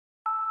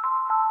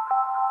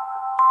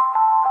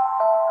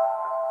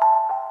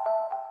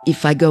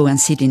If I go and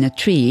sit in a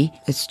tree,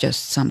 it's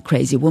just some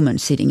crazy woman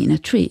sitting in a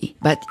tree.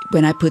 But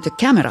when I put a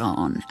camera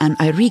on and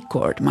I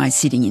record my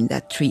sitting in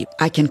that tree,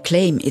 I can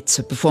claim it's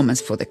a performance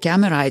for the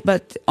camera.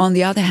 But on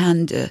the other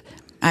hand,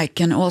 I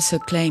can also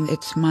claim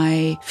it's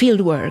my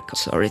field work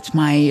or it's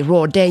my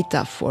raw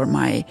data for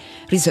my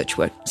research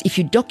work. If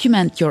you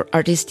document your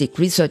artistic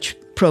research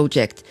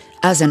project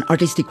as an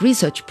artistic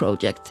research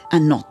project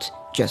and not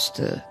just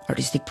an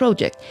artistic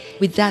project,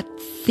 with that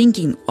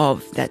thinking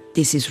of that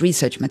this is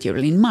research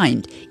material in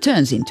mind, it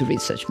turns into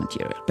research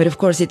material. But of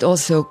course it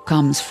also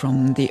comes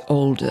from the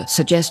old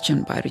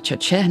suggestion by Richard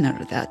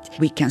Schechner that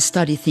we can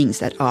study things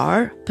that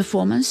are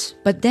performance,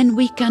 but then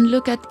we can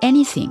look at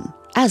anything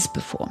as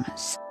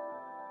performance.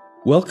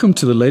 Welcome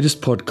to the latest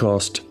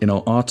podcast in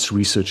our Arts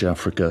Research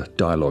Africa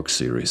dialogue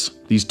series.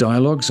 These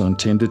dialogues are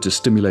intended to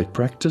stimulate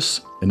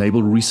practice,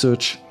 enable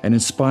research, and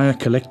inspire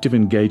collective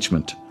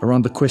engagement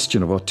around the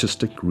question of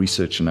artistic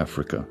research in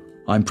Africa.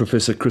 I'm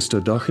Professor Christo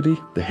Doherty,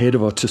 the head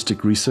of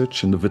artistic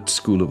research in the Wits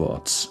School of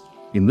Arts.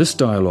 In this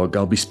dialogue,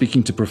 I'll be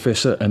speaking to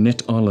Professor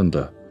Annette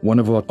Arlander, one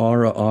of our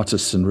ARA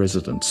artists in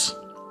residence.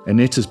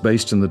 Annette is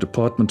based in the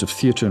Department of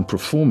Theatre and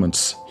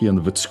Performance here in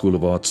the Wits School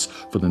of Arts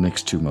for the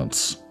next 2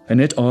 months.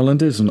 Annette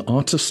Arlander is an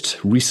artist,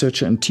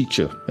 researcher and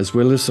teacher, as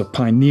well as a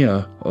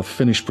pioneer of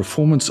Finnish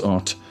performance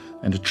art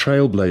and a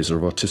trailblazer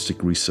of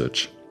artistic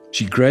research.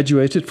 She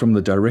graduated from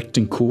the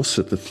directing course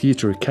at the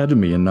Theatre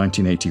Academy in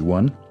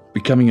 1981,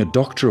 becoming a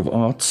Doctor of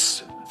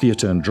Arts,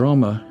 Theatre and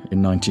Drama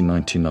in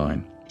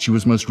 1999. She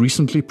was most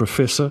recently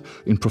Professor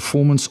in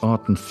Performance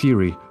Art and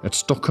Theory at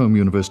Stockholm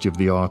University of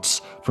the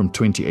Arts from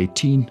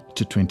 2018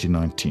 to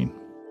 2019.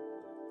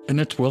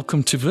 Annette,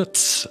 welcome to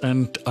Wits,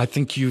 and I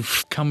think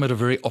you've come at a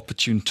very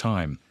opportune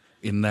time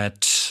in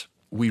that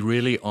we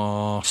really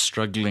are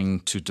struggling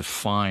to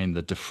define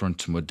the different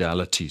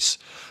modalities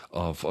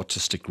of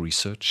artistic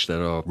research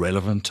that are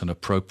relevant and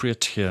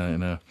appropriate here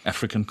in an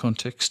African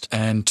context,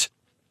 and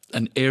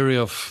an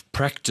area of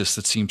practice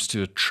that seems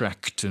to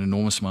attract an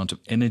enormous amount of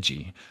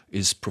energy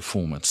is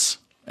performance.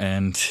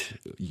 And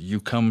you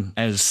come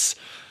as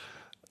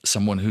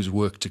someone who's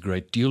worked a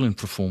great deal in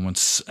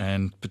performance,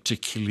 and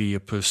particularly a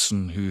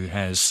person who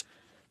has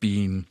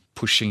been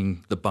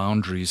pushing the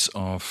boundaries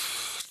of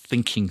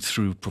thinking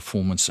through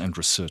performance and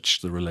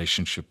research, the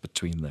relationship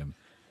between them.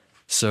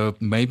 So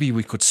maybe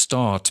we could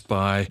start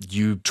by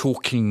you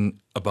talking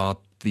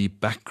about the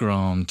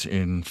background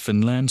in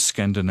Finland,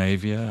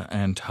 Scandinavia,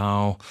 and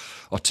how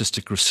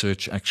artistic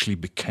research actually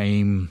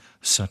became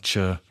such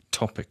a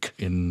topic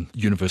in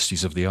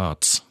universities of the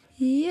arts.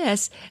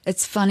 Yes,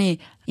 it's funny.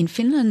 In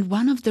Finland,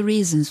 one of the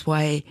reasons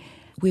why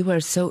we were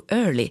so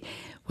early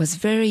was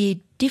very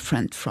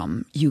different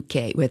from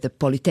UK, where the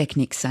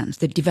polytechnics and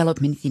the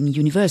development in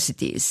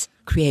universities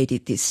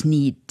created this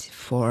need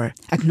for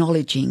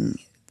acknowledging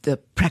the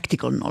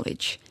practical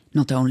knowledge,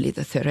 not only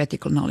the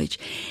theoretical knowledge.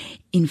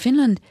 In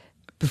Finland,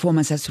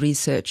 performance as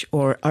research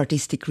or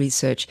artistic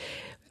research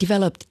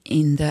developed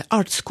in the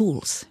art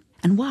schools.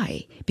 And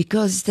why?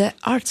 Because the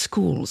art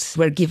schools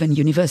were given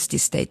university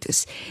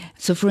status.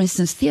 So, for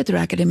instance, Theatre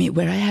Academy,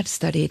 where I had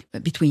studied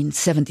between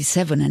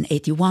 77 and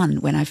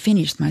 81, when I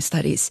finished my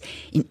studies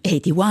in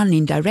 81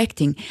 in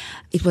directing,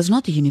 it was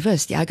not a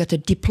university. I got a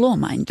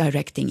diploma in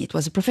directing. It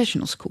was a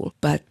professional school.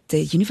 But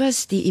the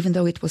university, even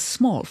though it was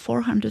small,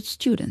 400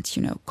 students,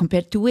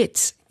 compared to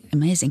Wits,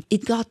 amazing,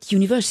 it got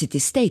university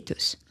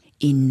status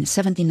in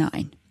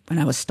 79. When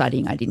I was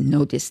studying, I didn't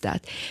notice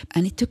that.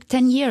 And it took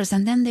 10 years,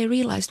 and then they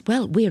realized,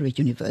 well, we're a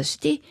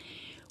university.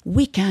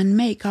 We can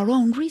make our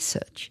own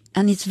research.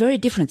 And it's a very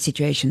different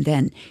situation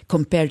then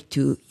compared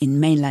to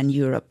in mainland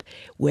Europe,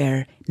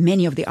 where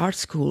many of the art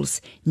schools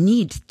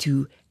need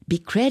to be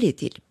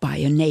credited by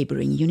a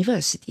neighboring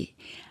university.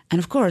 And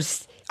of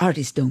course,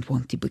 artists don't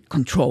want to be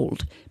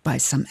controlled by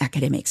some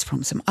academics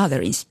from some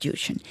other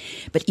institution.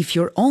 But if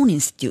your own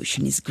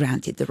institution is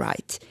granted the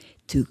right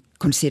to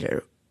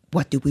consider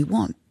what do we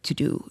want to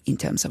do in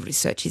terms of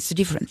research, it's a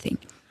different thing.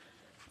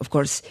 Of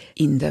course,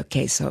 in the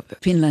case of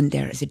Finland,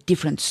 there is a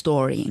different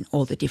story in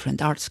all the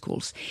different art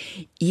schools.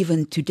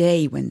 Even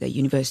today, when the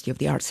University of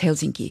the Arts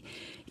Helsinki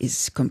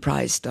is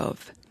comprised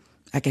of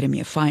Academy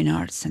of Fine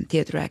Arts and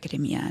Theatre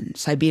Academy and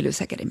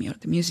Sibelius Academy or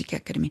the Music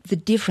Academy, the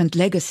different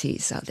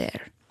legacies are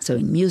there. So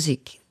in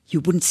music, you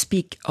wouldn't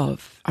speak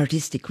of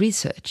artistic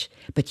research,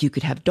 but you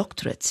could have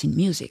doctorates in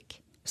music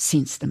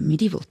since the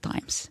medieval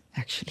times,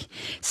 actually.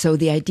 So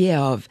the idea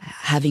of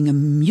having a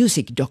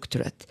music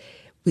doctorate,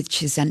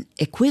 which is an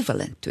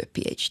equivalent to a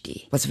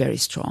PhD, was very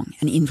strong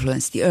and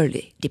influenced the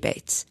early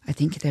debates. I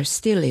think there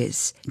still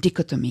is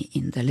dichotomy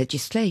in the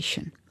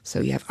legislation. So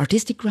you have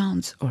artistic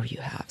grounds or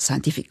you have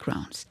scientific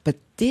grounds. But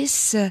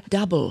this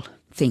double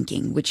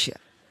thinking, which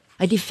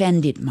I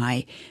defended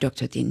my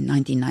doctorate in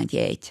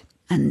 1998,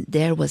 and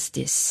there was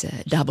this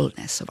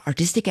doubleness of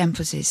artistic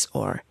emphasis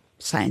or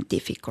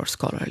scientific or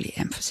scholarly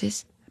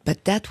emphasis.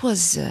 But that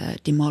was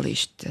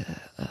demolished.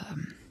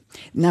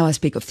 Now I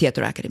speak of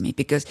Theatre Academy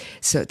because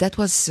that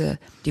was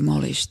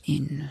demolished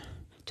in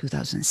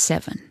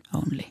 2007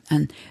 only.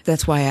 And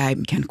that's why I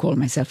can call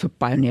myself a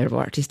pioneer of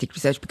artistic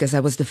research, because I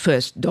was the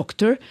first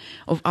doctor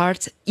of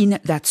arts in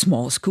that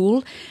small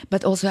school,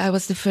 but also I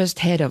was the first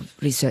head of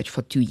research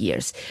for 2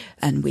 years.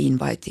 And we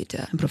invited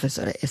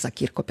Professor Esa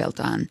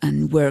Kirkko-Pelto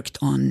and worked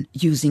on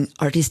using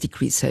artistic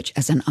research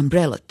as an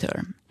umbrella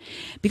term.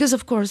 Because,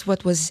 of course,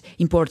 what was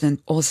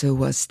important also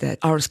was that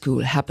our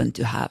school happened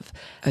to have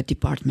a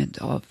department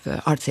of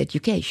arts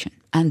education.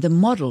 And the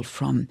model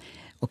from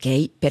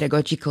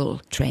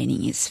pedagogical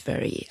training is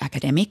very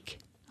academic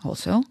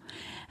also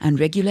and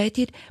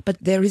regulated, but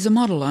there is a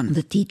model on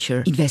the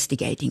teacher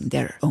investigating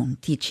their own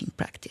teaching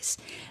practice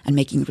and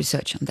making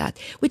research on that,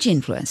 which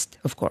influenced,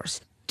 of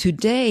course.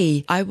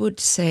 Today, I would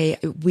say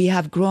we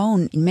have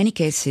grown in many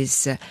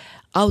cases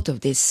out of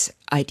this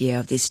idea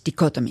of this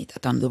dichotomy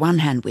that on the one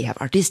hand we have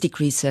artistic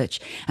research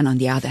and on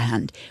the other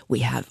hand we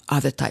have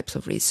other types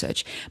of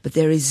research. But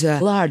there is a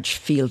large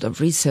field of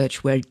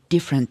research where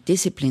different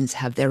disciplines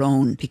have their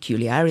own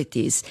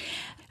peculiarities,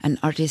 and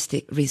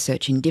artistic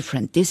research in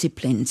different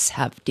disciplines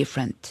have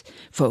different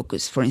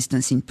focus. For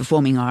instance, in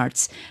performing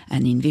arts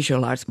and in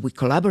visual arts, we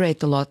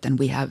collaborate a lot and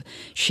we have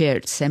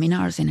shared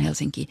seminars in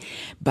Helsinki,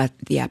 but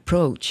the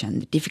approach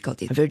and the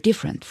difficulty are very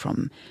different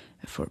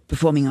for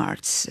performing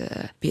arts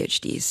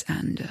PhDs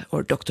and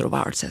or Doctor of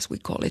Arts, as we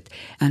call it,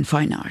 and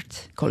fine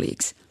art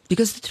colleagues,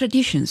 because the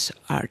traditions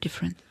are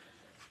different.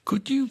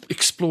 Could you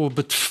explore a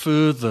bit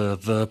further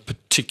the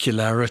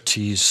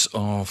particularities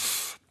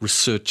of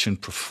research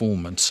and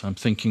performance? I'm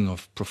thinking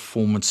of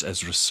performance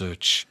as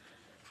research,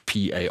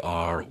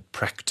 PAR,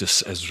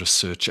 practice as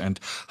research, and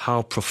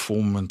how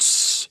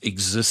performance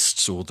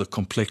exists, or the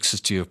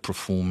complexity of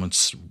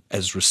performance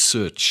as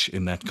research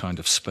in that kind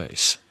of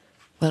space.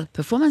 Well,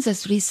 performance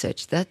as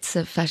research, that's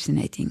a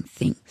fascinating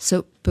thing.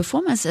 So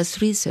performance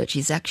as research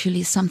is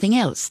actually something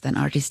else than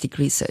artistic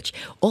research,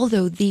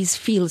 although these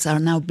fields are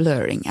now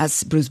blurring,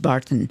 as Bruce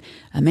Barton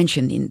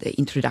mentioned in the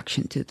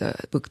introduction to the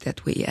book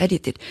that we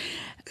edited.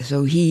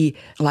 So he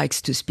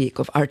likes to speak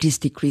of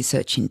artistic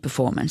research in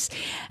performance.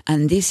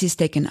 And this is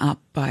taken up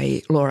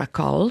by Laura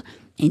Cull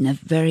in a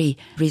very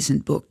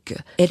recent book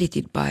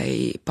edited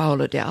by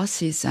Paolo De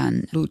Assis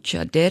and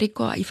Lucia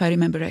Derico, if I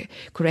remember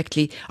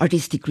correctly.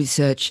 Artistic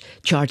Research,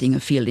 Charting a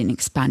Field in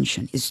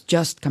Expansion is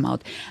just come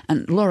out.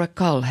 And Laura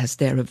Cull has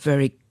there a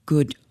very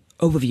good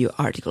overview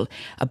article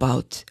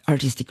about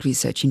artistic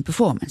research in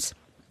performance.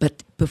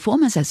 But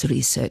performance as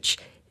research,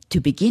 to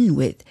begin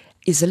with,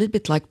 is a little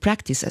bit like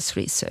practice as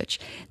research,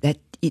 that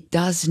it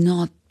does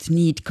not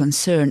need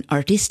concern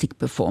artistic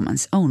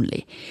performance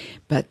only,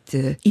 but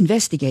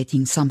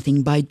investigating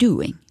something by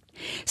doing.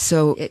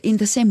 So in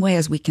the same way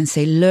as we can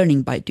say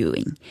learning by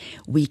doing,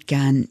 we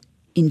can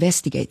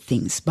investigate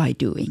things by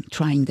doing,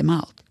 trying them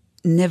out.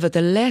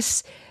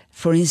 Nevertheless,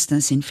 for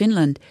instance, in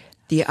Finland,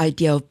 the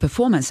idea of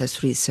performance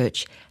as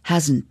research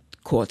hasn't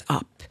caught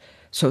up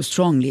so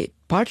strongly,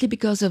 partly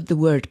because of the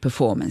word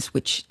performance,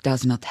 which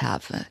does not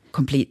have a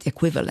complete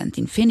equivalent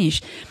in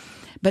Finnish,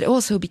 but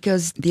also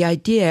because the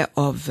idea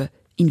of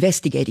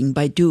investigating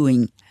by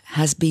doing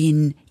has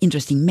been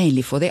interesting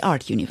mainly for the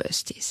art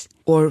universities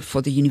or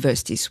for the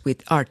universities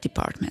with art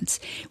departments.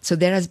 So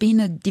there has been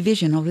a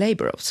division of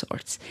labor of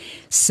sorts.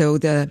 So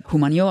the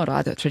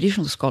humaniora, the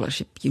traditional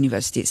scholarship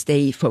universities,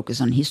 they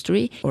focus on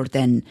history or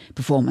then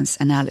performance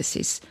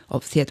analysis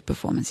of theatre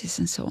performances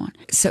and so on.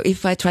 So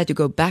if I try to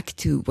go back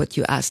to what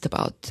you asked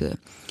about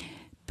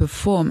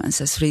performance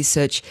as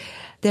research,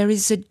 there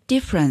is a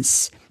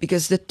difference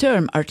because the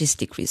term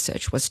artistic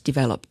research was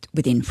developed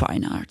within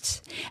fine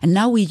arts. And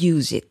now we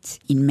use it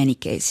in many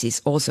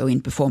cases, also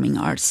in performing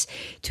arts,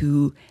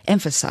 to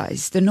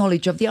emphasize the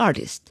knowledge of the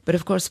artist. But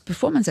of course,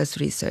 performance as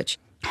research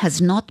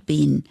has not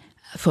been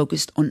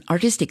focused on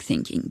artistic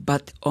thinking,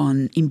 but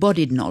on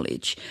embodied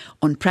knowledge,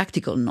 on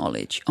practical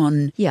knowledge,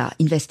 on,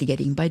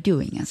 investigating by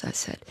doing, as I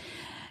said.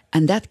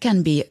 And that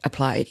can be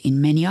applied in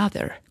many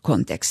other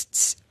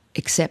contexts,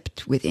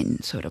 except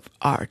within sort of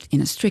art in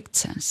a strict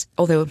sense.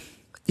 Although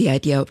the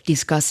idea of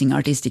discussing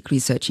artistic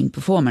research in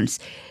performance,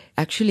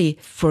 actually,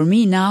 for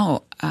me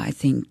now, I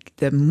think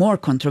the more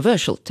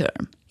controversial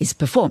term is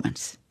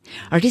performance.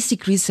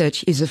 Artistic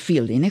research is a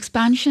field in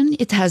expansion.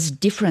 It has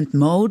different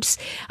modes.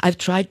 I've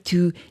tried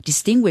to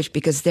distinguish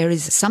because there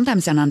is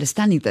sometimes an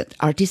understanding that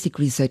artistic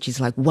research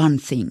is like one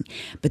thing.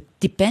 But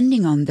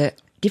depending on the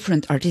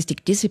different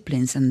artistic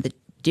disciplines and the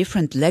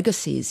different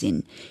legacies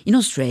in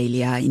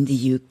Australia, in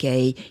the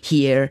UK,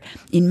 here,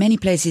 in many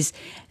places,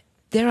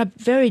 there are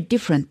very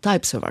different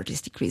types of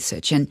artistic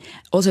research. And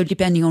also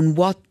depending on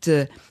what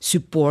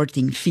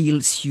supporting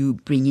fields you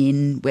bring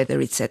in, whether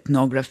it's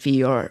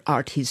ethnography or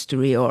art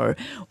history or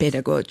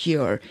pedagogy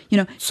or,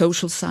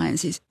 social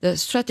sciences, the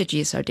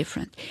strategies are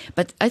different.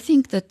 But I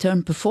think the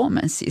term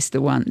performance is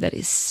the one that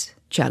is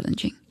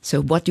challenging.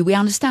 So what do we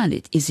understand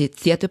it? Is it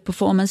theatre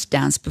performance,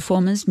 dance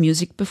performance,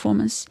 music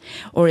performance?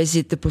 Or is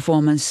it the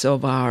performance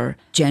of our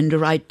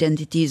gender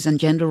identities and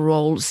gender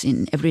roles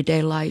in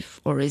everyday life?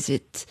 Or is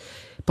it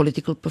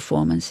political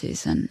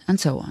performances and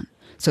so on?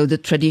 So the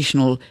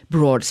traditional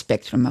broad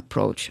spectrum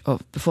approach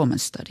of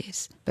performance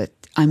studies. But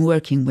I'm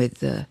working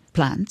with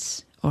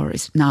plants or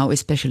now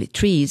especially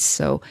trees.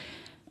 So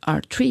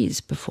are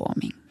trees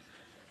performing?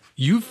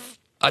 You've,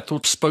 I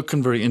thought,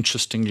 spoken very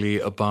interestingly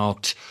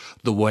about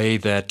the way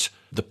that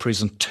the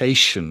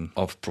presentation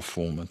of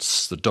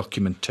performance, the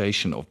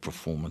documentation of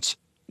performance,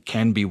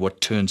 can be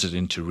what turns it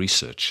into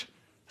research.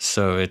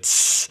 So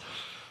it's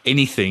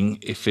anything,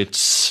 if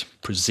it's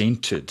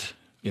presented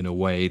in a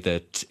way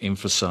that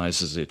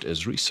emphasizes it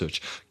as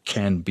research,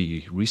 can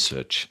be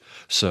research.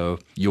 So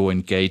your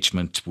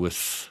engagement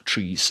with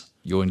trees,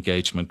 your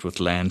engagement with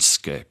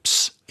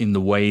landscapes, in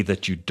the way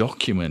that you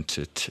document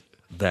it,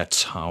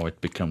 that's how it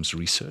becomes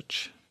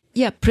research.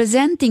 Yeah,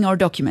 presenting or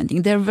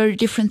documenting, they're very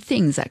different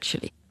things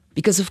actually.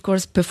 Because, of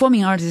course,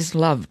 performing artists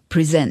love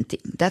presenting.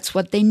 That's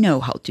what they know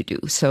how to do.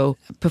 So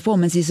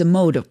performance is a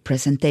mode of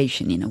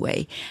presentation in a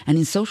way. And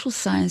in social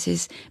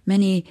sciences,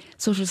 many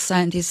social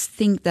scientists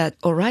think that,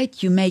 all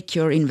right, you make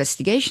your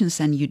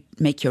investigations and you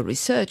make your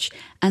research,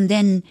 and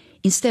then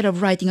instead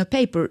of writing a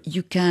paper,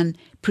 you can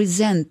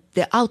present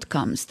the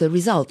outcomes, the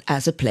result,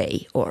 as a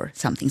play or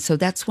something. So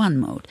that's one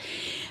mode.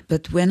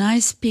 But when I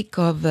speak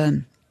of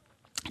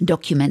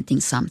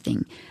documenting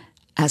something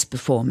as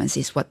performance,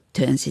 is what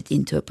turns it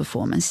into a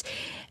performance.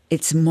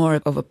 It's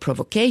more of a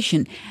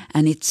provocation,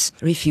 and it's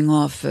riffing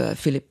off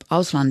Philip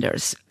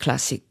Auslander's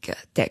classic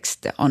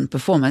text on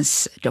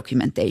performance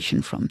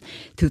documentation from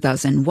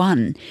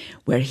 2001,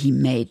 where he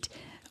made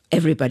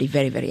everybody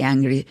very, very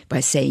angry by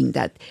saying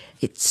that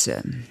it's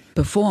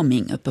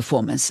performing a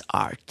performance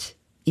art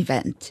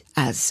event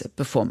as a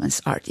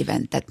performance art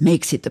event that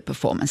makes it a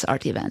performance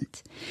art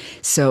event.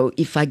 So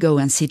if I go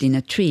and sit in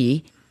a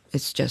tree,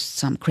 it's just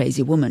some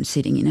crazy woman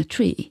sitting in a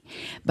tree.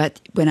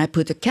 But when I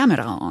put a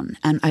camera on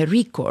and I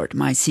record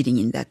my sitting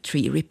in that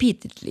tree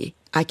repeatedly,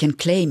 I can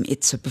claim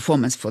it's a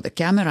performance for the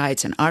camera,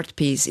 it's an art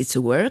piece, it's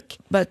a work.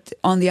 But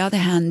on the other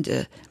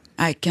hand,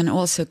 I can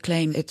also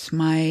claim it's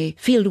my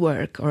field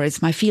work, or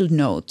it's my field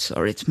notes,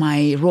 or it's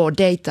my raw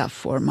data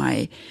for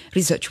my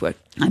research work.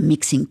 I'm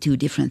mixing two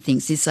different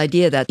things. This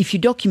idea that if you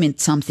document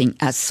something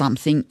as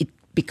something, it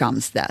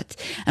becomes that.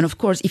 And of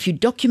course, if you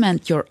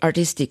document your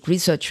artistic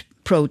research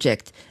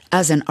project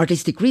as an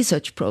artistic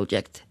research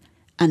project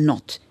and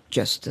not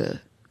just an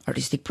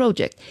artistic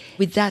project,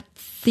 with that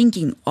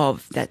thinking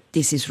of that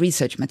this is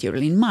research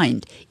material in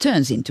mind, it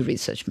turns into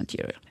research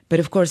material. But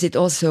of course, it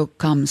also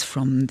comes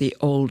from the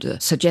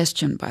old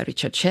suggestion by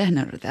Richard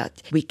Schechner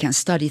that we can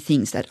study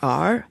things that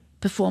are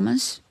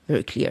performance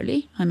very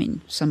clearly. I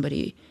mean,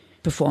 somebody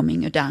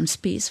performing a dance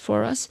piece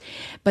for us.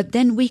 But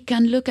then we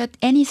can look at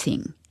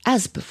anything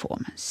as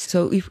performance.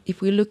 So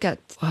if we look at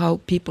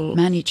how people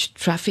manage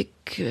traffic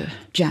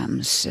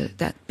jams,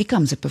 that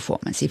becomes a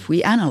performance if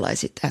we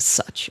analyze it as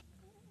such.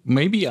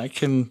 Maybe I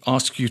can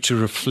ask you to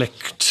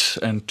reflect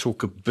and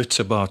talk a bit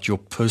about your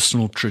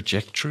personal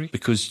trajectory,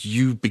 because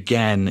you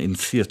began in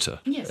theatre.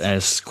 Yes.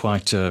 As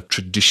quite a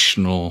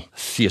traditional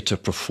theatre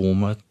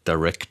performer,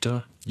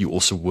 director. You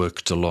also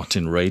worked a lot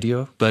in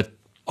radio. But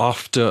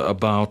after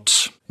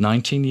about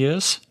 19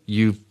 years,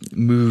 you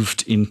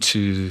moved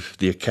into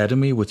the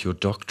academy with your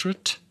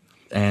doctorate,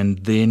 and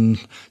then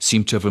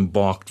seem to have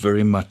embarked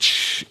very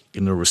much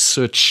in a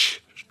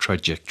research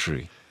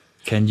trajectory.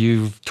 Can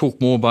you talk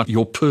more about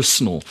your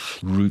personal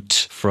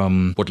route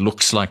from what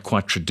looks like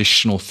quite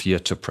traditional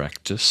theatre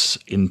practice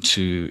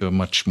into a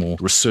much more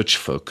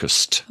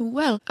research-focused?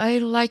 Well, I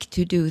like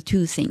to do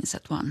two things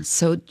at once.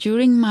 So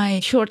during my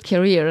short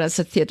career as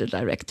a theatre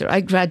director,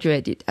 I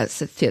graduated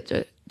as a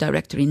theatre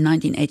director in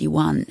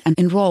 1981 and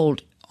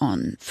enrolled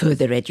on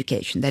further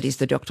education, that is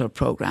the doctoral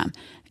program,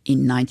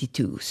 in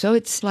 92. So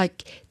it's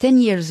like 10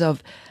 years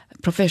of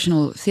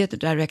professional theatre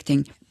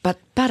directing, but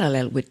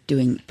parallel with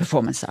doing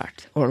performance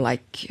art, or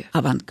like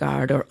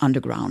avant-garde or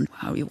underground,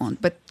 how you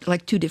want, but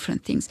like two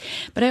different things.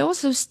 But I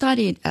also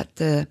studied at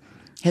the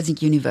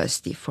Helsinki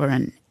University for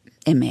an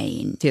MA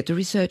in theatre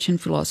research and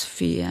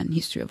philosophy and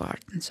history of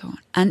art and so on.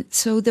 And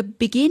so the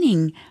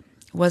beginning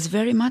was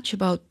very much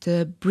about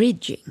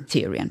bridging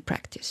theory and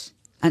practice.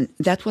 And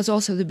that was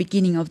also the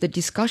beginning of the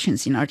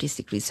discussions in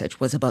artistic research,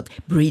 was about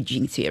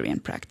bridging theory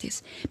and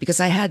practice. Because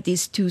I had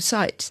these two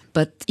sides.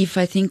 But if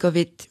I think of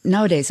it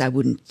nowadays, I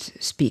wouldn't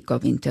speak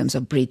of in terms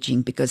of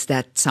bridging, because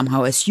that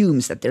somehow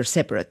assumes that they're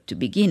separate to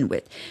begin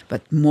with.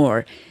 But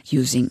more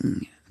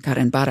using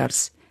Karen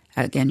Barar's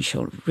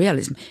agential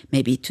realism,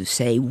 maybe to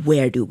say,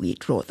 where do we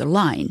draw the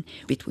line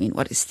between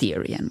what is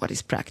theory and what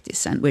is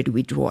practice, and where do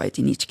we draw it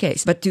in each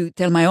case? But to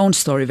tell my own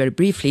story very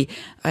briefly,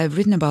 I've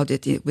written about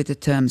it with the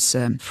terms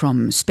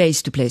from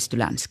space to place to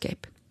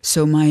landscape.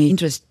 So my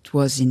interest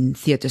was in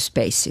theatre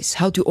spaces,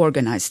 how to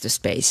organize the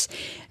space,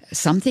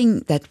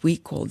 something that we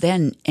call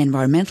then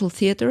environmental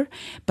theatre,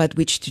 but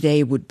which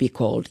today would be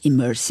called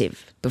immersive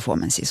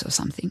performances or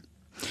something.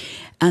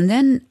 And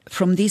then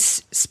from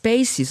these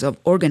spaces of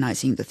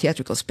organizing the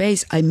theatrical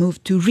space, I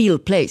moved to real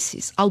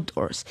places,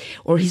 outdoors,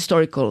 or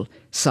historical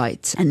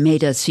sites, and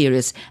made a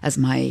series as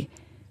my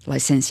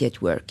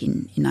licentiate work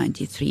in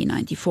 93,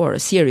 94, a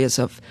series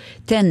of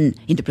 10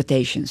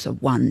 interpretations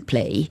of one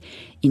play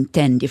in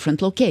 10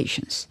 different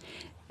locations,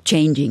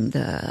 changing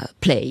the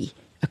play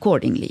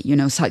accordingly,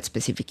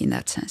 site-specific in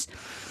that sense.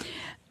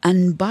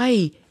 And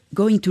by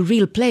going to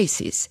real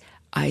places,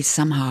 I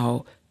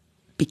somehow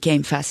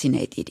became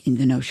fascinated in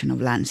the notion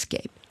of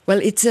landscape. Well,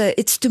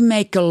 it's to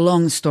make a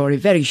long story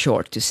very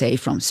short to say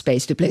from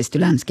space to place to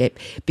landscape,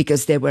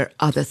 because there were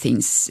other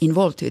things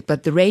involved to it.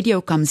 But the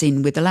radio comes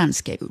in with the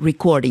landscape,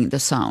 recording the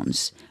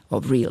sounds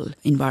of real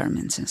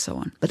environments and so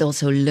on. But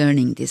also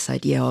learning this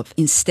idea of,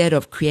 instead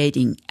of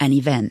creating an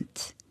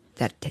event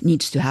that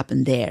needs to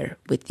happen there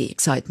with the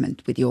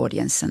excitement, with the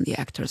audience and the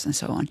actors and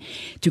so on,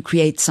 to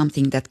create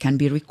something that can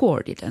be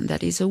recorded, and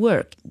that is a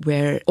work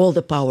where all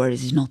the power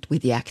is not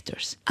with the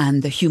actors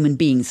and the human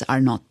beings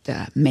are not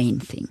the main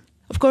thing.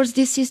 Of course,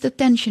 this is the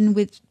tension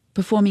with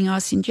performing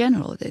arts in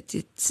general, that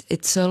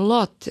it's a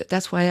lot.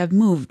 That's why I've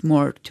moved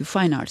more to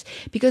fine arts,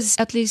 because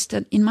at least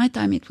in my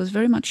time it was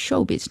very much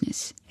show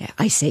business.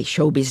 I say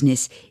show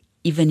business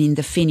even in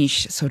the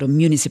Finnish sort of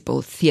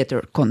municipal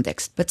theatre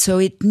context. But so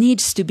it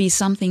needs to be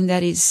something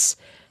that is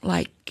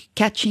like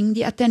catching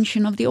the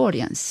attention of the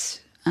audience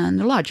and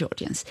a large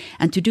audience.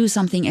 And to do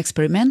something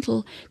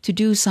experimental, to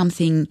do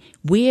something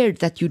weird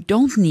that you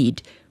don't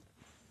need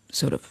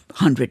sort of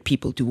 100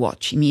 people to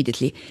watch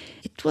immediately,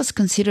 it was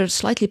considered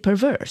slightly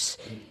perverse.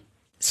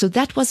 So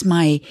that was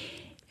my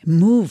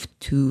move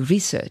to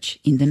research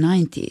in the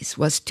 90s,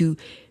 was to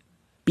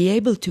be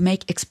able to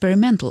make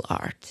experimental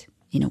art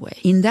in a way.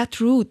 In that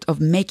route of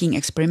making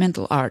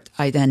experimental art,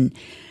 there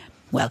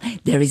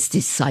is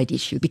this side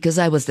issue. Because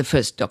I was the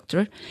first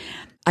doctor,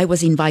 I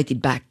was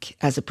invited back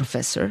as a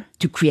professor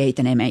to create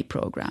an MA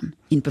program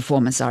in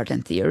performance art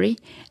and theory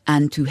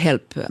and to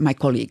help my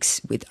colleagues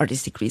with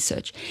artistic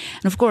research.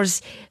 And of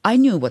course, I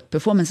knew what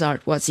performance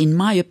art was. In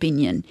my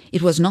opinion,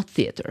 it was not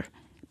theatre.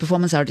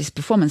 Performance art is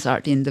performance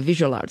art in the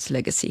visual arts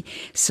legacy.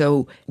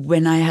 So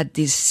when I had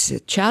this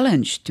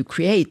challenge to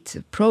create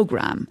a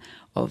program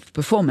of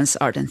performance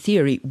art and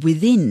theory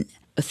within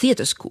a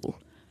theatre school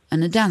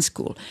and a dance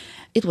school,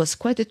 it was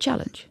quite a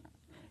challenge.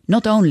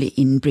 Not only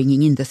in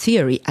bringing in the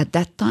theory at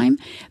that time,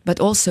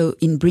 but also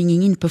in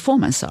bringing in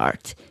performance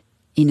art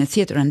in a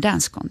theatre and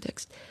dance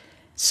context.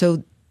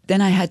 So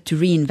then I had to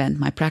reinvent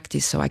my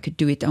practice so I could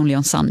do it only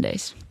on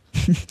Sundays.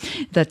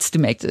 That's to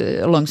make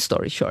a long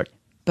story short.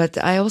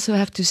 But I also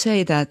have to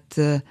say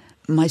that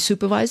my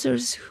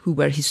supervisors, who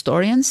were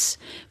historians,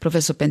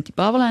 Professor Pentti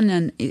Paavola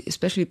and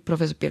especially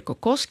Professor Pirkko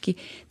Koski,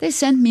 they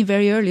sent me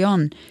very early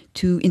on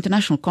to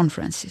international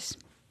conferences.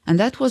 And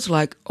that was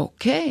like,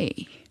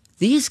 okay,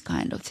 these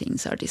kind of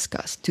things are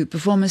discussed, to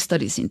Performance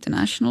Studies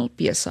International,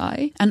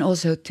 PSI, and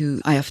also to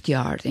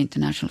IFTR, the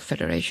International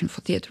Federation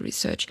for Theatre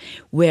Research,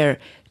 where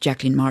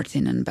Jacqueline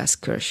Martin and Bas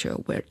Kershaw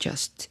were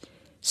just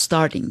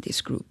starting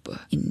this group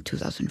in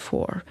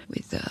 2004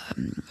 with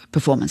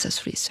performance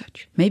as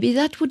research. Maybe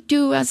that would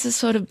do as a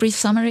sort of brief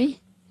summary.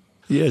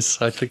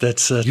 Yes, I think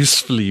that's a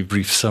usefully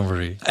brief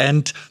summary.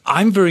 And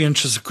I'm very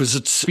interested because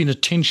it's been a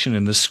tension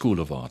in the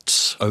School of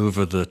Arts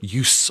over the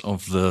use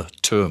of the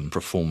term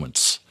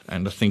performance.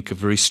 And I think a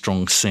very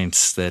strong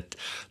sense that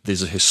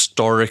there's a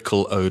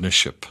historical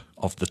ownership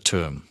of the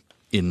term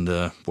in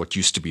what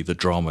used to be the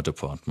drama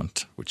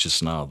department, which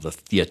is now the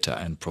theatre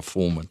and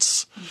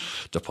performance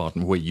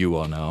department, where you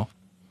are now.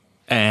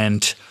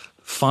 And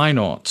fine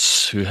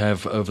arts, who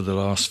have over the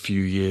last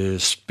few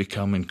years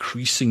become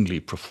increasingly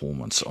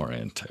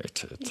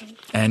performance-orientated,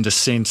 and a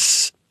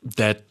sense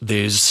that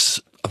there's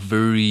a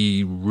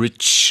very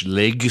rich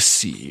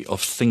legacy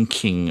of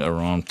thinking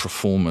around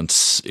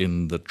performance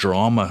in the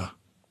drama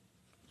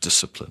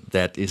discipline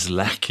that is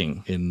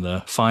lacking in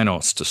the fine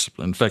arts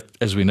discipline. In fact,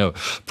 as we know,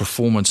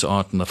 performance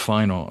art in the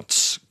fine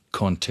arts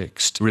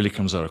context really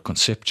comes out of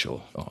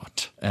conceptual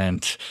art.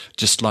 And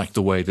just like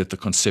the way that the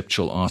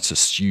conceptual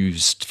artists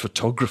used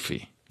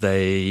photography,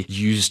 they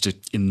used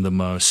it in the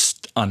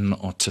most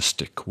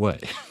unartistic way.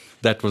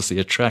 That was the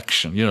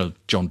attraction. You know,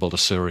 John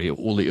Baldessari,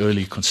 all the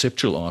early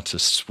conceptual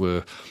artists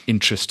were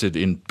interested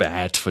in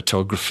bad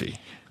photography.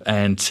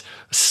 And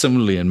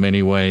similarly, in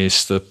many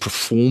ways, the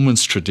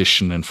performance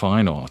tradition in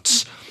fine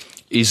arts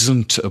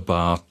isn't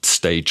about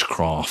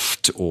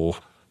stagecraft or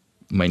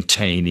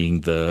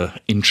maintaining the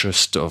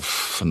interest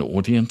of an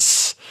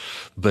audience,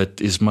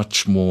 but is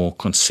much more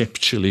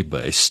conceptually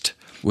based.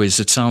 Whereas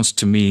it sounds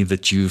to me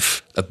that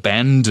you've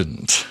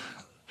abandoned,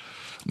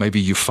 maybe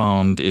you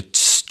found it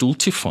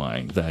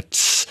stultifying, that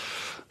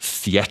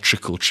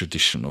theatrical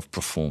tradition of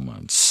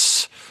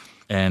performance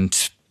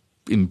and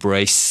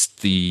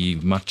embraced the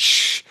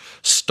much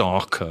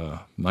starker,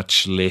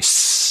 much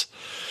less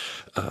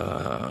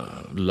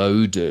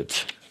loaded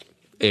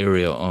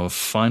area of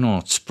fine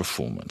arts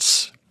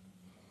performance.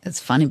 It's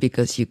funny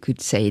because you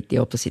could say it the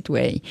opposite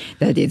way,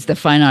 that it's the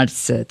fine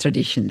arts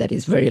tradition that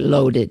is very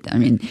loaded. I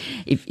mean,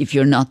 if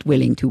you're not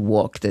willing to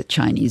walk the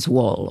Chinese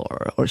wall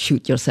or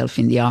shoot yourself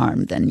in the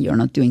arm, then you're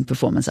not doing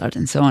performance art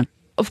and so on.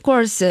 Of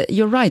course,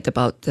 you're right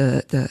about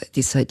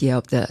this idea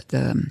of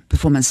the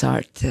performance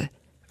art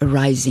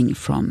arising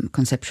from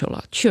conceptual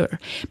art, sure.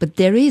 But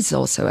there is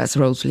also, as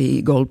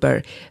Rosalie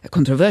Goldberg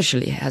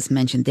controversially has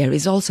mentioned, there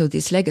is also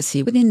this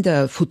legacy within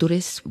the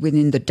futurists,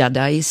 within the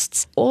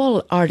Dadaists,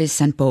 all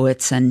artists and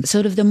poets, and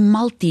sort of the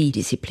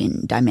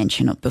multidiscipline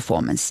dimension of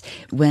performance.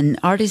 When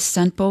artists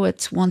and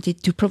poets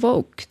wanted to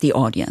provoke the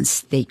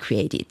audience, they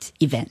created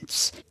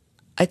events.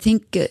 I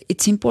think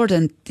it's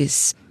important,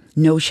 this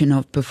notion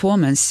of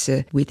performance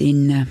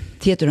within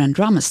theatre and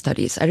drama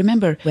studies. I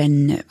remember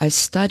when I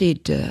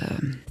studied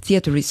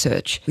theatre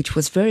research, which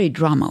was very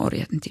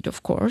drama-oriented,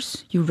 of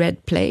course. You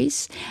read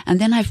plays,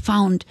 and then I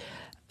found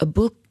a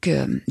book,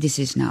 this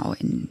is now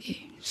in the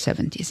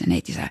 70s and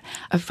 80s,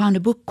 I found a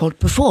book called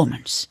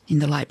Performance in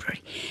the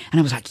library. And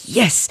I was like,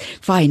 yes,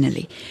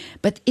 finally.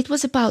 But it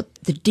was about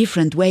the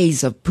different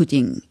ways of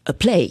putting a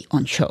play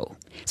on show.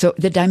 So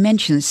the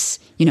dimensions,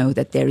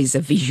 that there is a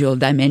visual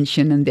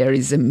dimension and there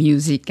is a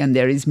music and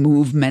there is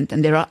movement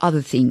and there are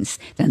other things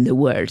than the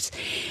words.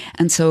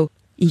 And so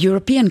in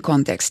European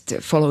context,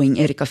 following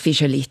Erika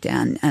Fischer-Lichte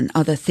and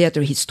other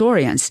theatre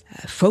historians,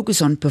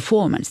 focus on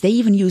performance. They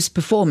even use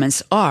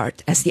performance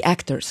art as the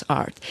actor's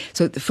art.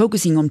 So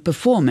focusing on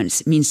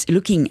performance means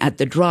looking at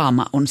the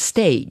drama on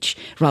stage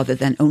rather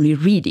than only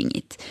reading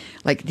it.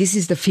 Like, this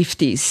is the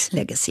 50s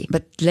legacy.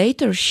 But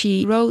later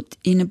she wrote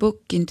in a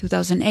book in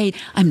 2008,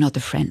 I'm not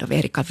a friend of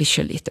Erika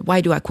Fischer-Lichte.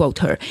 Why do I quote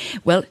her?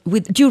 Well,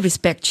 with due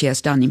respect, she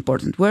has done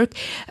important work.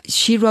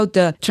 She wrote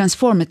The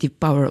Transformative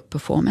Power of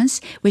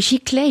Performance, where she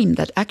claimed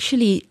that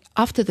actually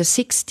after the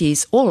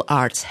 60s, all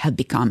arts have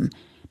become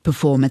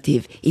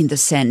performative in the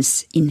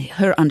sense, in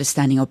her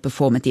understanding of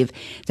performative,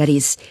 that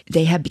is,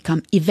 they have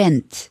become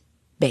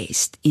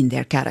event-based in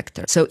their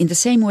character. So in the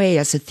same way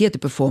as a theatre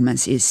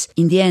performance is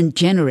in the end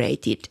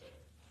generated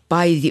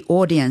by the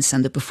audience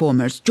and the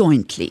performers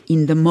jointly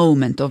in the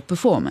moment of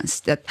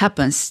performance that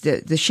happens,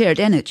 the shared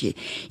energy.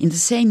 In the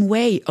same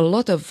way, a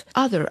lot of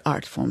other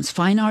art forms,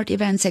 fine art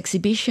events,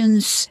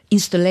 exhibitions,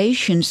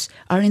 installations,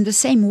 are in the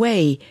same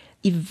way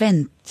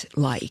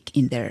event-like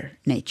in their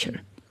nature.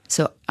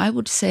 So I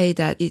would say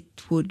that it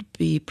would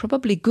be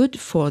probably good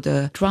for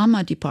the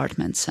drama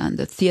departments and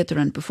the theatre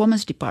and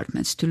performance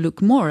departments to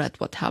look more at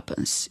what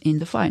happens in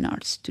the fine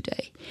arts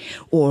today,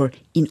 or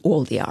in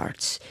all the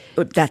arts.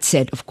 But that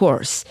said, of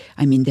course,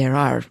 there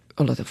are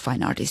a lot of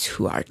fine artists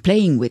who are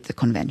playing with the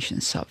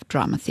conventions of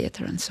drama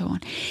theatre and so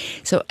on.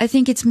 So I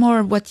think it's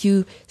more what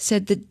you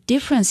said. The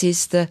difference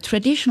is the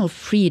traditional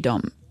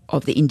freedom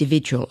of the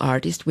individual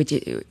artist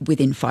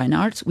within fine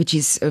arts, which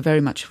is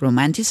very much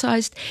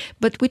romanticized,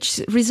 but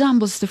which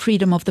resembles the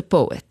freedom of the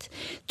poet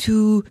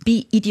to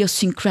be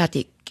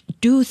idiosyncratic,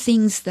 do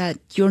things that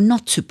you're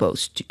not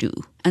supposed to do.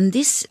 And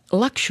this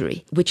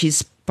luxury, which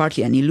is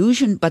partly an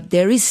illusion, but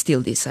there is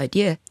still this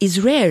idea,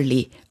 is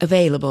rarely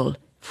available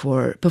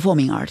for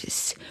performing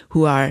artists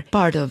who are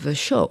part of a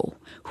show,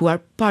 who are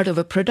part of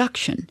a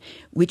production,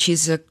 which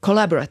is a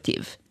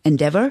collaborative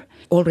endeavor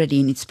already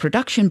in its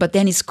production, but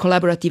then it's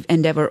collaborative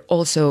endeavor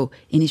also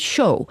in its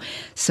show.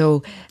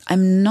 So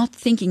I'm not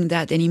thinking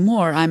that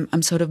anymore.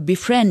 I'm sort of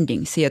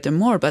befriending theatre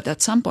more, but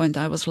at some point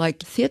I was like,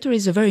 theatre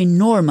is a very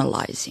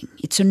normalizing.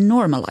 It's a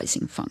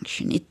normalizing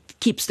function. It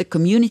keeps the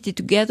community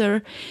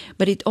together,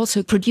 but it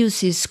also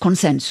produces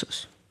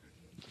consensus.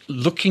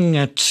 Looking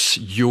at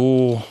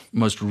your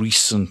most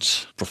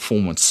recent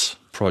performance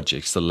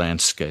projects, the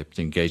landscape,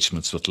 the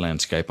engagements with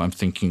landscape, I'm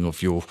thinking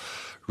of your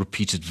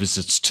repeated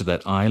visits to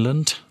that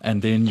island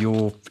and then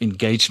your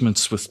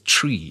engagements with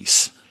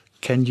trees.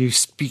 Can you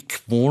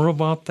speak more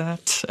about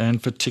that,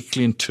 and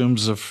particularly in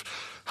terms of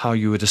how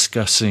you were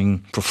discussing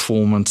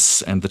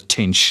performance and the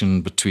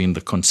tension between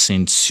the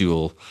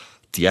consensual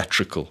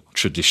theatrical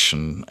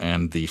tradition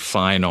and the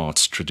fine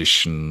arts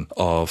tradition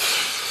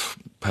of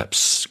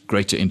perhaps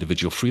greater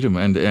individual freedom?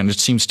 And it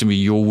seems to me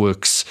your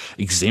works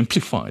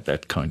exemplify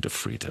that kind of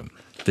freedom.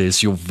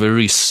 There's your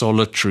very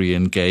solitary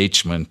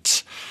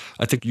engagement,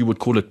 I think you would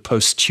call it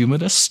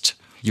post-humanist,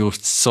 your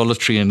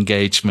solitary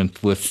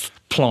engagement with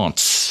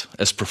plants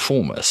as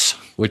performers,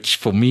 which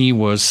for me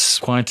was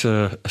quite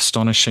an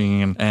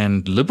astonishing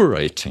and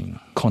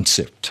liberating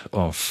concept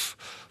of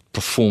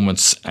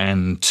performance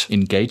and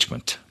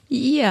engagement.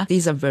 Yeah,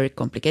 these are very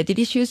complicated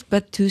issues,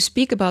 but to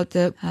speak about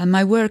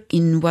my work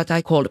in what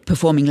I call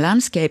performing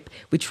landscape,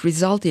 which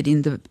resulted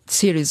in the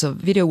series of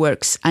video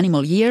works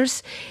Animal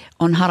Years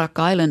on Harakka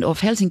Island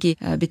off Helsinki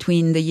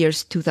between the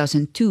years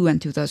 2002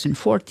 and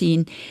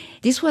 2014.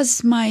 This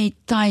was my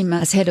time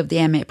as head of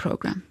the MA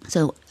program.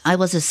 So I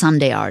was a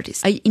Sunday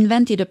artist. I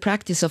invented a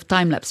practice of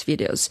time-lapse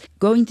videos,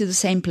 going to the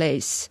same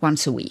place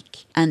once a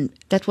week. And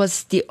that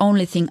was the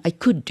only thing I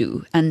could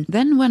do. And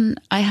then when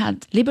I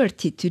had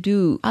liberty to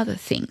do other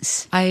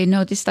things, I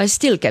noticed I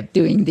still kept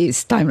doing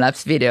these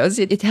time-lapse videos.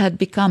 It had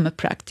become a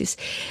practice.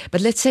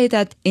 But let's say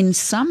that in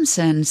some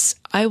sense,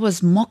 I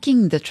was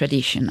mocking the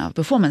tradition of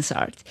performance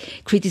art,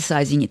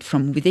 criticizing it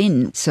from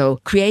within. So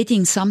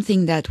creating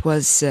something that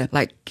was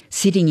like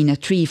sitting in a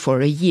tree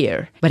for a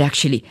year. But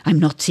actually, I'm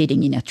not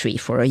sitting in a tree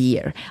for a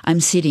year. I'm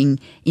sitting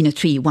in a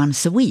tree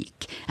once a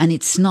week. And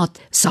it's not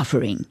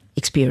suffering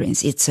experience.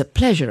 It's a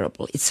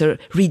pleasurable, it's a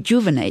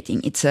rejuvenating,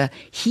 it's a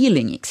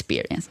healing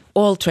experience.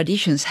 All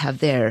traditions have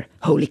their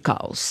holy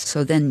cows.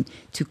 So then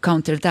to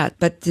counter that,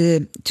 but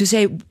to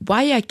say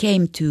why I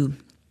came to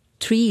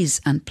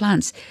trees and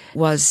plants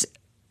was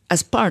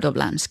as part of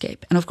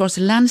landscape. And of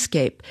course,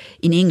 landscape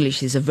in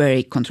English is a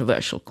very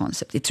controversial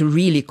concept. It's a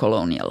really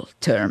colonial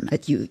term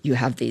that you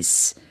have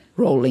these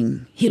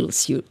rolling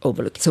hills you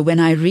overlook. So when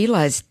I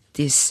realized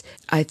this,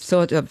 I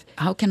thought of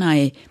how can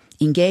I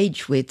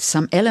engage with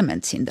some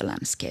elements in the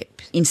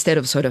landscape instead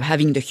of sort of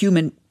having the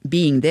human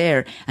being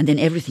there and then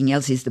everything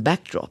else is the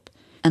backdrop.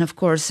 And of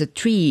course, a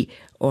tree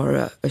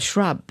or a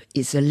shrub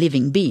is a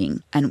living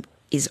being and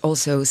is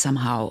also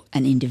somehow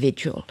an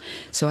individual.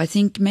 So I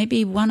think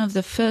maybe one of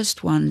the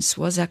first ones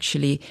was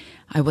actually,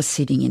 I was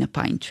sitting in a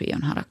pine tree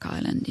on Harakka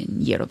Island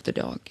in Year of the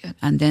Dog.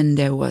 And then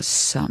there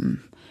was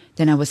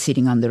then I was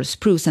sitting under a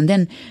spruce. And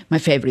then my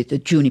favorite, the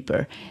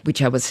juniper,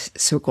 which I was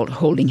so-called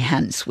holding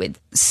hands with.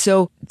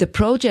 So the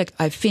project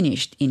I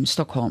finished in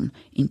Stockholm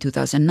in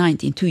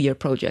 2019, 2-year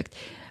project,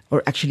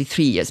 or actually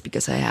 3 years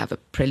because I have a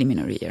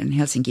preliminary year in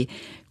Helsinki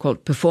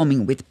called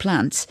Performing with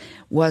Plants,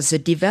 was a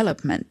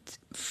development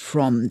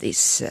from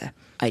this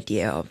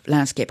idea of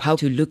landscape, how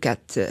to look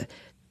at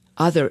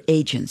other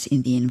agents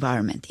in the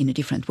environment in a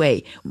different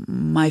way.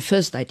 My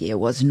first idea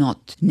was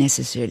not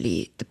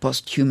necessarily the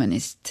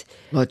post-humanist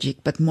logic,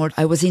 but more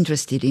I was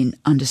interested in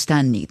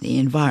understanding the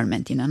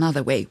environment in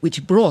another way,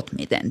 which brought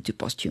me then to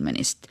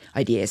post-humanist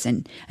ideas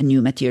and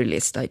new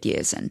materialist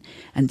ideas and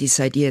this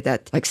idea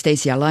that, like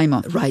Stacey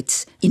Alaimo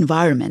writes,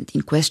 environment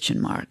in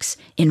question marks,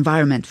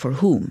 environment for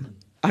whom?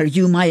 Are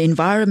you my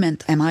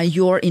environment? Am I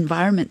your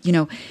environment? You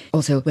know,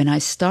 also when I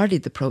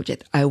started the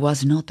project, I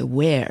was not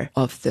aware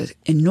of the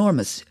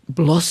enormous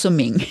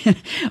blossoming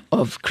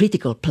of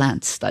critical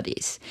plant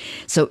studies.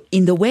 So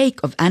in the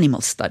wake of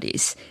animal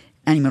studies,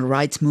 animal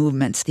rights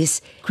movements,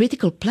 this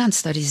critical plant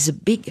studies is a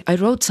big, I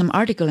wrote some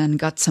article and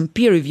got some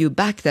peer review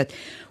back that,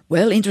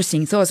 well,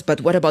 interesting thoughts,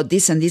 but what about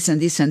this and this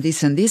and this and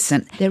this and this?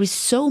 And there is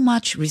so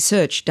much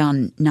research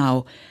done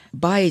now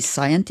by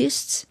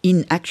scientists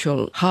in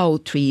actual how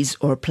trees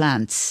or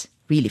plants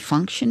really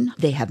function.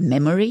 They have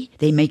memory.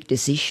 They make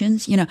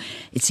decisions. You know,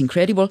 it's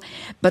incredible.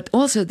 But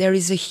also there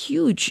is a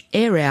huge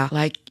area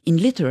like in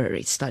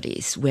literary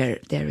studies where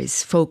there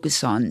is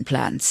focus on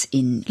plants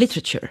in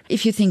literature.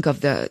 If you think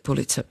of the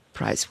Pulitzer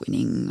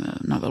Prize-winning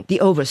novel, The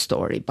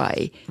Overstory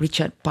by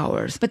Richard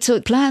Powers. But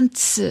so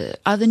plants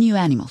are the new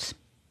animals.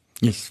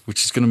 Yes,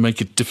 which is going to make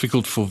it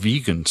difficult for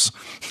vegans.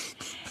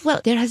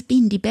 Well, there has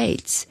been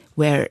debates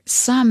where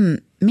some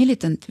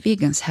militant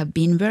vegans have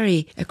been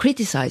very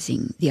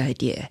criticizing the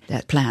idea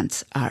that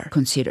plants are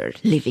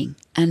considered living.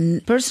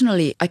 And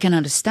personally, I can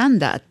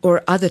understand that,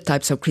 or other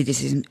types of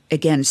criticism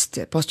against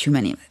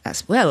posthumanism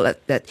as well,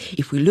 that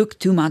if we look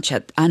too much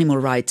at animal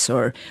rights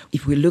or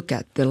if we look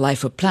at the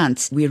life of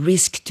plants, we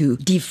risk to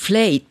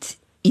deflate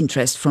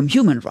interest from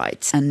human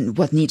rights and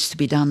what needs to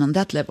be done on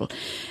that level.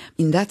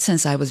 In that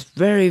sense, I was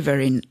very,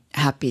 very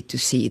happy to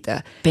see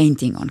the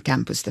painting on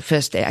campus the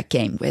first day I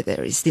came, where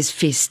there is this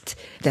fist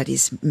that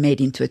is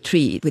made into a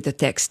tree with the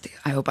text,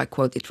 I hope I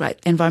quote it right,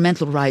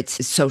 environmental rights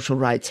is social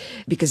rights,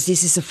 because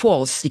this is a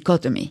false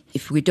dichotomy.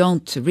 If we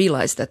don't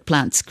realize that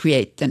plants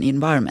create an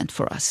environment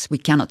for us, we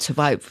cannot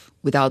survive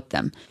without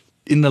them.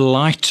 In the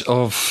light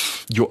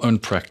of your own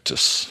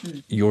practice,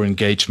 your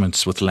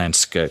engagements with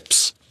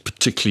landscapes,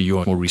 particularly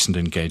your more recent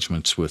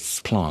engagements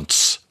with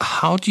plants,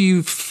 how do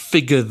you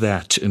figure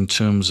that in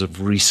terms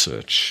of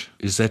research?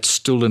 Is that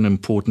still an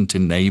important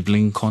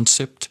enabling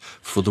concept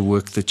for the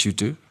work that you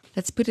do?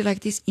 Let's put it like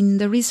this. In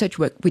the research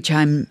work, which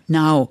I'm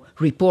now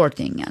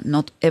reporting, and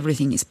not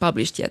everything is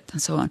published yet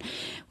and so on,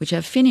 which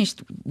I've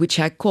finished, which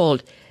I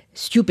called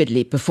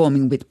stupidly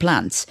Performing with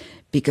Plants,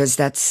 because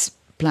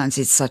plants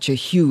is such a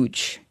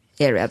huge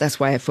area. That's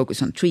why I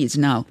focus on trees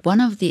now.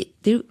 One of the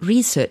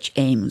research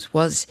aims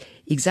was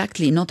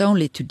exactly not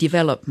only to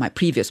develop my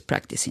previous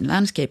practice in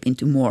landscape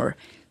into more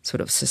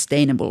sort of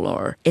sustainable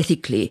or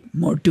ethically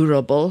more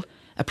durable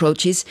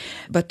approaches,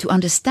 but to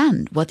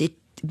understand what it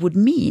would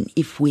mean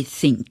if we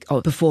think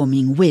of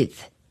performing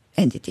with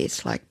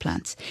entities like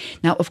plants.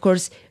 Now, of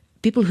course,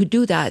 people who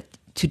do that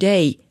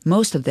today,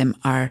 most of them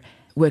are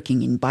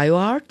working in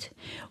bioart,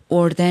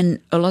 or then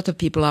a lot of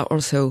people are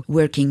also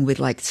working with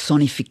like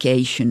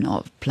sonification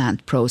of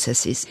plant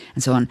processes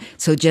and so on.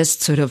 So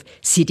just sort of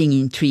sitting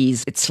in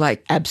trees, it's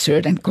like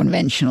absurd and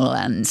conventional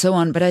and so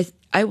on. But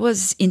I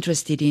was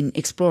interested in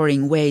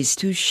exploring ways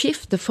to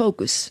shift the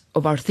focus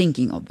of our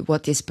thinking of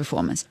what is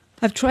performance.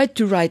 I've tried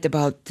to write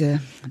about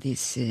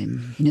this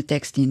in a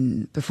text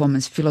in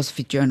Performance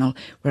Philosophy Journal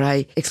where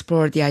I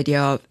explore the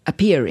idea of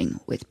appearing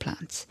with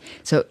plants.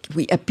 So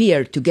we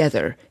appear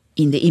together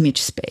in the image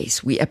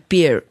space. We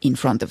appear in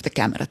front of the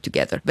camera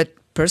together. But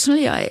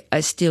personally, I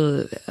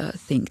still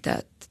think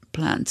that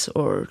plants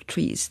or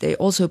trees, they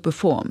also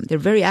perform. They're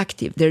very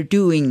active. They're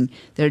doing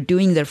their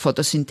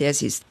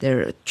photosynthesis.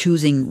 They're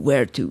choosing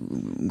where to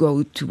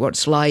go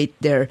towards light.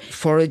 They're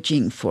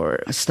foraging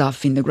for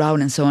stuff in the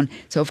ground and so on.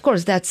 So of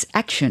course, that's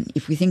action.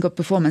 If we think of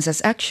performance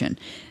as action,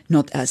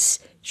 not as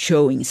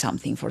showing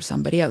something for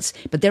somebody else,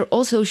 but they're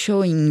also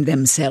showing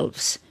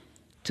themselves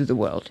to the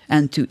world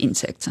and to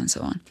insects and so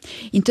on.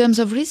 In terms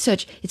of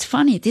research, it's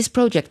funny, this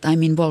project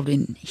I'm involved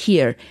in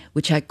here,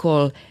 which I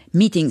call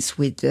Meetings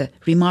with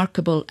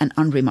Remarkable and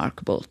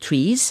Unremarkable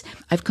Trees,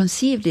 I've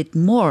conceived it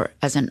more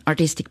as an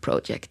artistic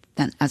project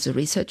than as a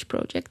research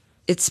project.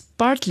 It's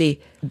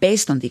partly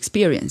based on the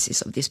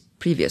experiences of this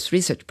previous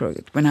research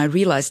project, when I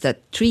realized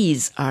that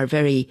trees are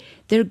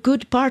they're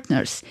good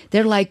partners.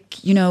 They're like,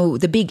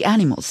 the big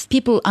animals.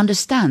 People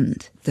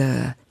understand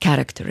the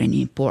character and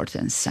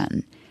importance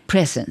and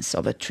presence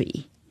of a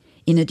tree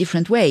in a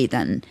different way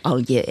than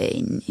algae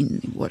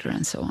in water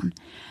and so on.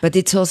 But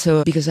it's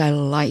also because I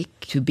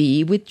like to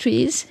be with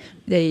trees.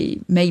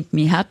 They make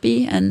me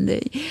happy, and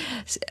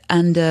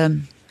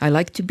I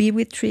like to be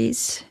with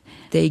trees.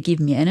 They give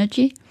me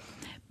energy.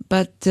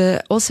 But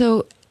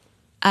also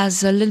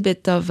as a little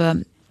bit of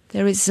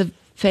there is a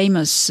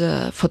famous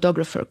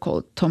photographer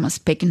called Thomas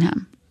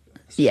Pakenham.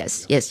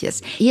 Yes.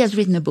 He has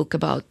written a book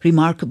about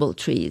remarkable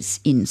trees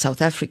in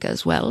South Africa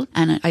as well.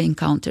 And I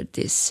encountered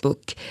this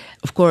book.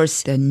 Of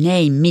course, the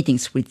name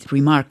Meetings with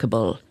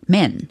Remarkable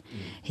Men.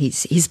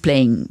 He's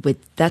playing with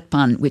that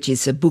pun, which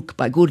is a book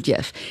by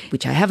Gurdjieff,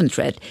 which I haven't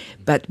read,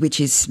 but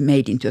which is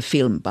made into a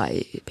film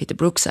by Peter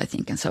Brooks, I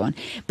think, and so on.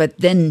 But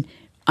then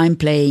I'm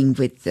playing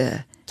with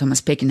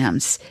Thomas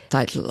Pakenham's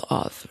title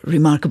of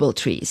Remarkable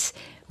Trees,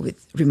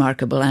 with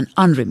remarkable and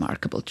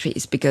unremarkable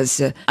trees,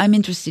 because I'm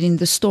interested in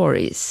the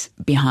stories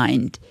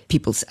behind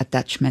people's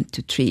attachment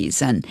to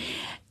trees. And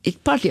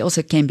it partly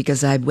also came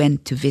because I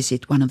went to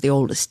visit one of the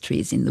oldest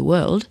trees in the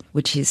world,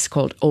 which is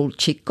called Old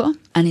Chico,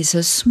 and it's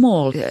a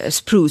small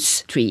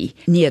spruce tree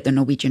near the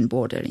Norwegian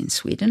border in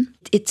Sweden.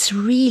 It's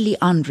really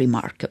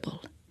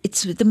unremarkable.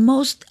 It's the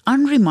most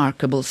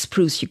unremarkable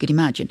spruce you could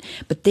imagine,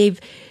 but they've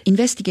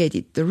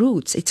investigated the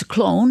roots. It's a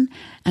clone,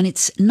 and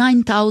it's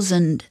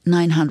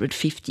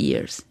 9,950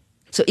 years.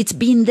 So it's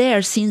been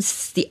there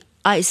since the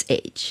Ice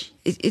Age.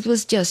 It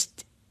was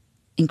just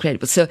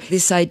incredible. So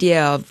this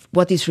idea of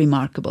what is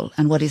remarkable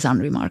and what is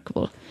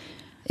unremarkable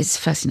is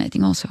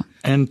fascinating also.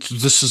 And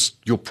this is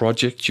your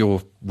project,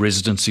 your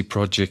residency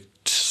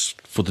project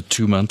for the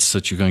 2 months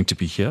that you're going to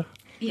be here?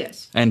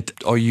 Yes. And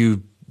are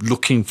you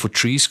looking for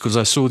trees? Because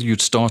I saw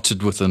you'd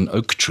started with an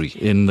oak tree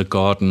in the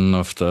garden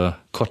of the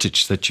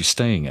cottage that you're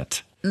staying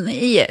at.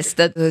 Yes,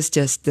 that was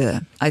just,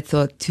 I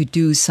thought to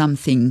do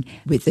something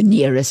with the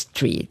nearest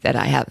tree that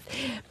I have.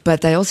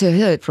 But I also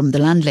heard from the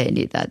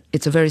landlady that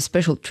it's a very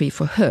special tree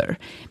for her,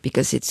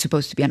 because it's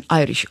supposed to be an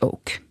Irish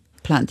oak,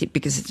 planted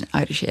because it's an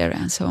Irish area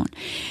and so on.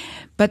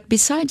 But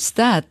besides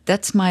that,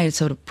 that's my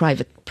sort of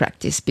private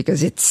practice,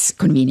 because it's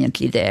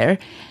conveniently there,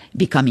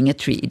 becoming a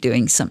tree,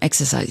 doing some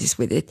exercises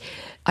with it.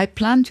 I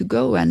plan to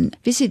go and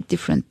visit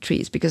different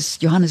trees, because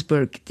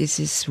Johannesburg, this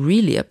is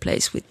really a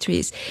place with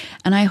trees.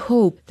 And I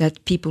hope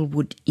that people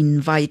would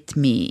invite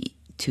me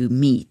to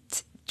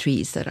meet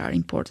trees that are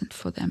important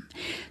for them.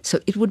 So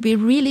it would be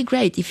really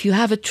great if you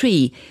have a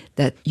tree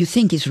that you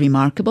think is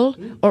remarkable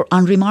or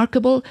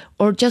unremarkable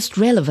or just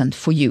relevant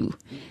for you.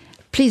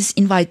 Please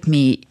invite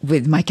me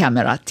with my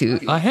camera to...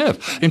 I have.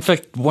 In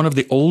fact, one of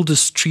the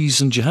oldest trees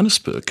in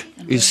Johannesburg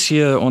is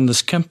here on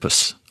this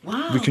campus.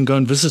 Wow. We can go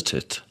and visit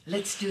it.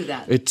 Let's do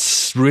that.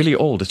 It's really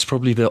old. It's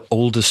probably the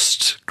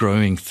oldest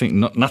growing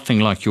thing.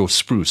 Nothing like your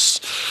spruce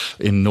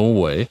in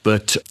Norway,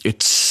 but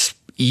it's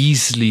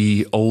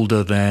easily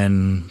older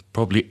than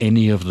probably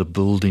any of the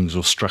buildings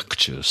or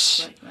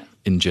structures. Right.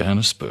 In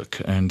Johannesburg,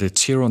 and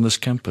it's here on this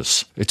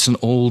campus. It's an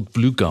old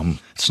blue gum.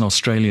 It's an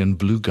Australian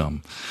blue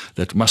gum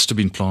that must have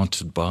been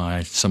planted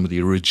by some of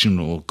the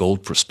original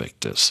gold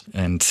prospectors,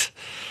 and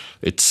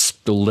it's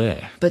still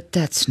there. But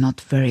that's not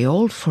very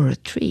old for a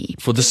tree.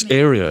 For this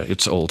area,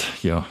 it's old,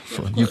 yeah.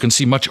 You can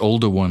see much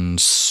older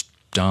ones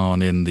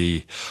down in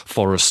the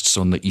forests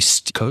on the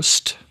east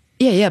coast.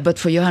 Yeah, but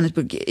for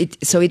Johannesburg,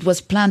 it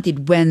was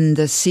planted when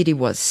the city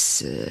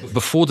was...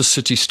 Before the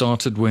city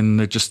started,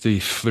 when just the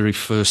very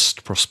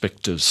first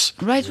prospectors.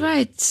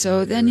 Right.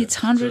 So then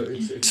it's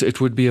 100... So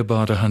it would be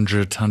about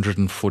 100,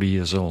 140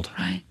 years old.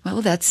 Right.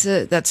 Well, that's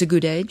a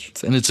good age.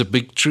 And it's a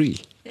big tree.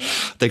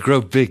 They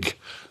grow big,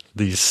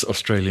 these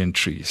Australian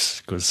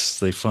trees, because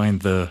they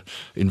find the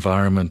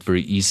environment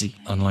very easy,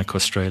 unlike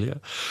Australia.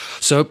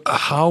 So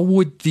how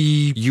would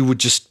you would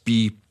just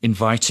be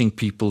inviting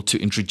people to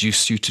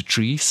introduce you to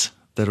trees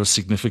that are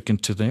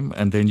significant to them,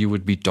 and then you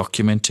would be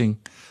documenting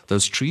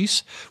those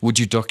trees? Would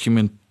you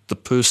document the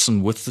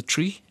person with the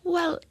tree?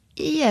 Well,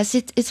 yes,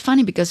 it's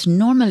funny, because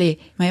normally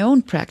my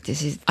own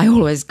practice is I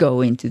always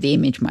go into the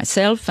image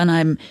myself, and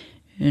I'm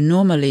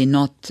normally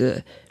not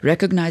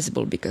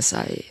recognizable because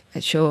I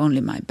show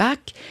only my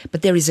back,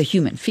 but there is a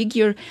human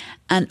figure,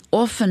 and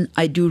often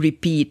I do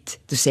repeat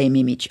the same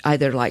image,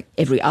 either like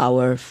every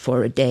hour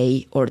for a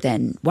day or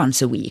then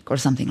once a week or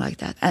something like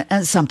that.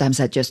 And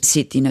sometimes I just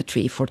sit in a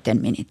tree for 10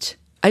 minutes.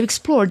 I've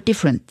explored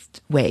different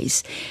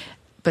ways,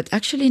 but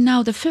actually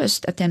now the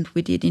first attempt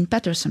we did in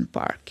Patterson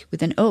Park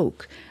with an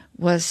oak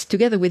was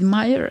together with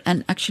Meyer,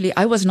 and actually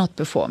I was not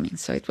performing,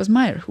 so it was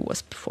Meyer who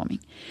was performing.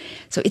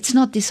 So it's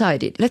not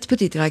decided. Let's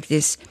put it like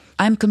this.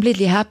 I'm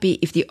completely happy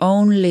if the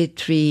only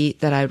tree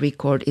that I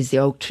record is the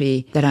oak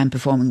tree that I'm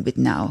performing with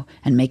now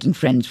and making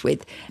friends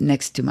with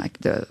next to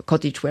the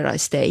cottage where I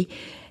stay.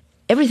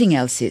 Everything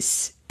else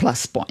is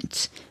plus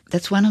points.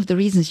 That's one of the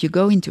reasons you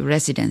go into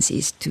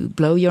residencies, to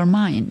blow your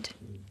mind.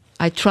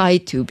 I try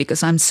to,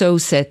 because I'm so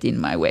set in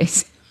my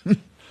ways.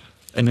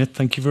 Annette,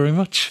 thank you very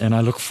much. And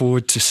I look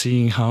forward to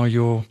seeing how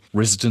your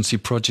residency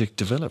project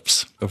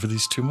develops over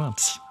these 2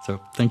 months.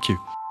 So thank you.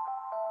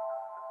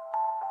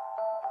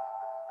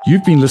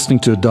 You've been listening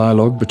to a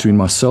dialogue between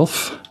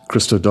myself,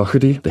 Christo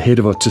Doherty, the head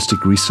of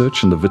artistic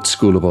research in the Wits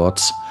School of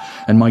Arts,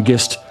 and my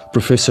guest,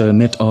 Professor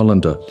Annette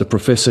Arlander, the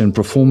professor in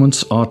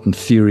performance, art and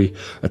theory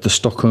at the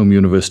Stockholm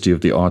University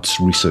of the Arts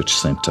Research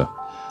Centre.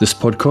 This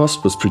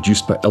podcast was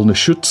produced by Elna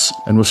Schutz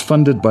and was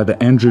funded by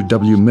the Andrew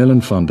W.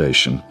 Mellon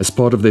Foundation as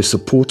part of their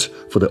support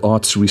for the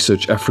Arts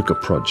Research Africa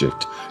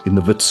project in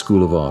the Wits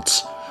School of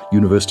Arts,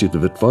 University of the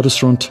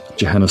Witwatersrand,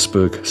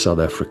 Johannesburg, South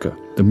Africa.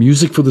 The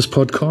music for this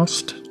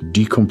podcast,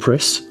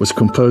 Decompress, was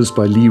composed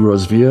by Lee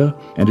Rosvier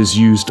and is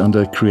used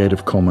under a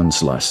Creative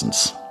Commons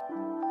license.